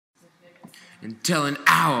until an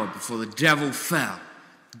hour before the devil fell,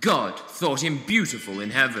 God thought him beautiful in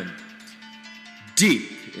heaven.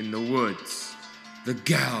 Deep in the woods, the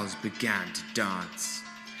girls began to dance.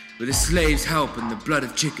 With a slave's help and the blood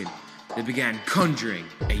of chicken, they began conjuring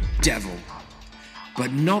a devil.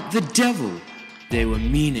 But not the devil they were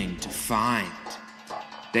meaning to find.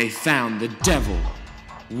 They found the devil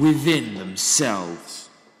within themselves.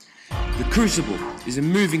 The Crucible is a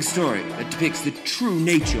moving story that depicts the true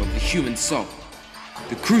nature of the human soul.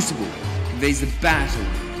 The Crucible conveys the battle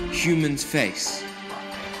humans face,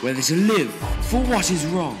 whether to live for what is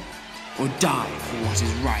wrong or die for what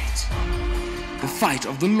is right. The fight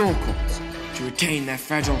of the law courts to retain their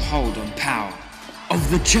fragile hold on power, of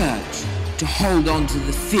the church to hold on to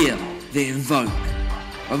the fear they invoke,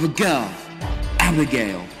 of a girl,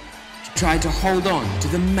 Abigail, to try to hold on to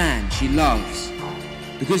the man she loves,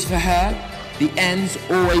 because for her, the ends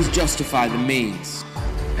always justify the means.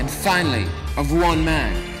 And finally, of one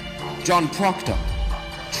man, John Proctor,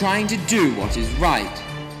 trying to do what is right,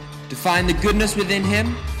 to find the goodness within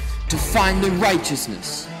him, to find the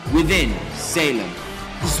righteousness within Salem.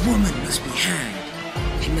 This woman must be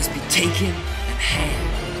hanged. She must be taken and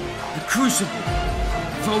hanged. The Crucible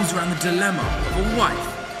revolves around the dilemma of a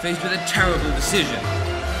wife faced with a terrible decision: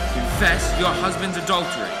 confess your husband's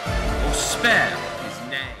adultery or spare his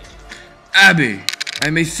name. Abby, I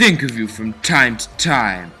may think of you from time to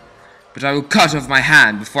time, but I will cut off my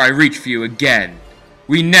hand before I reach for you again.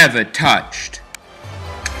 We never touched.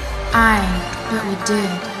 Aye, but we did.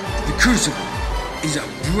 The Crucible is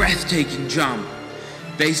a breathtaking drama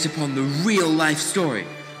based upon the real-life story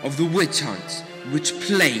of the witch hunts which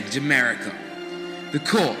plagued America. The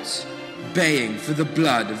courts baying for the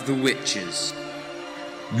blood of the witches.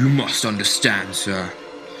 You must understand, sir,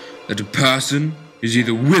 that a person is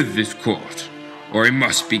either with this court or he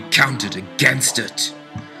must be counted against it.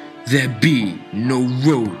 There be no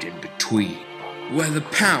road in between. Where the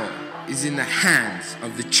power is in the hands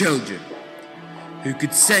of the children, who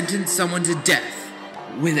could sentence someone to death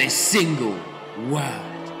with a single word.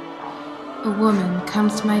 A woman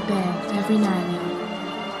comes to my bed every night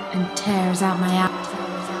and tears out my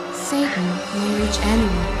apple. Satan may reach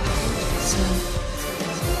anyone, so...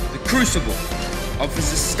 The Crucible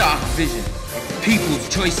offers a stark vision of the people's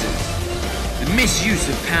choices, the misuse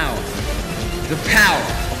of power, the power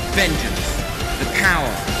of vengeance, the power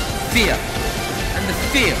of fear, and the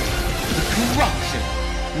fear of the corruption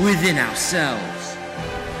within ourselves.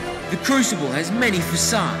 The Crucible has many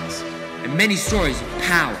facades and many stories of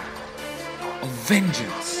power, of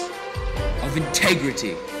vengeance, of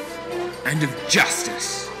integrity, and of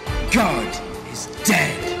justice. God is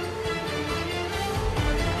dead.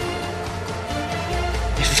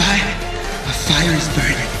 A fire is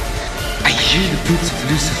burning. I hear the boots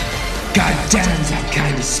of Lucifer. God damns that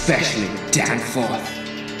kind especially, damn forth.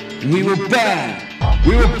 And we will burn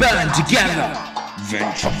together.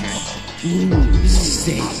 Vengeance.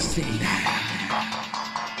 Say now.